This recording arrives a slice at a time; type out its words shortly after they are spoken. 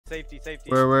Safety.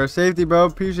 Where safety, bro.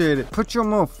 Appreciate it. Put your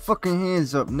motherfucking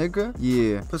hands up, nigga.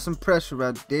 Yeah. Put some pressure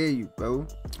out there, you, bro.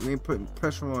 We ain't putting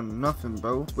pressure on nothing,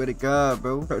 bro. Swear to God,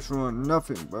 bro. Pressure on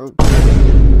nothing, bro.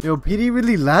 Yo, PD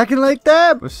really lagging like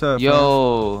that? What's up?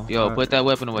 Yo, put that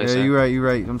weapon away, sir. Yeah, you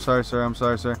right. I'm sorry, sir. I'm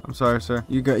sorry, sir.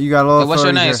 You got all. Hey, what's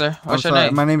your name, here. sir? What's your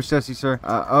name? My name's Jesse, sir.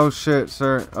 Oh shit,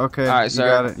 sir. Okay. All right,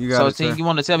 sir. You got it. So, you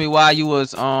want to tell me why you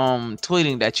was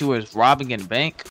tweeting that you was robbing a bank?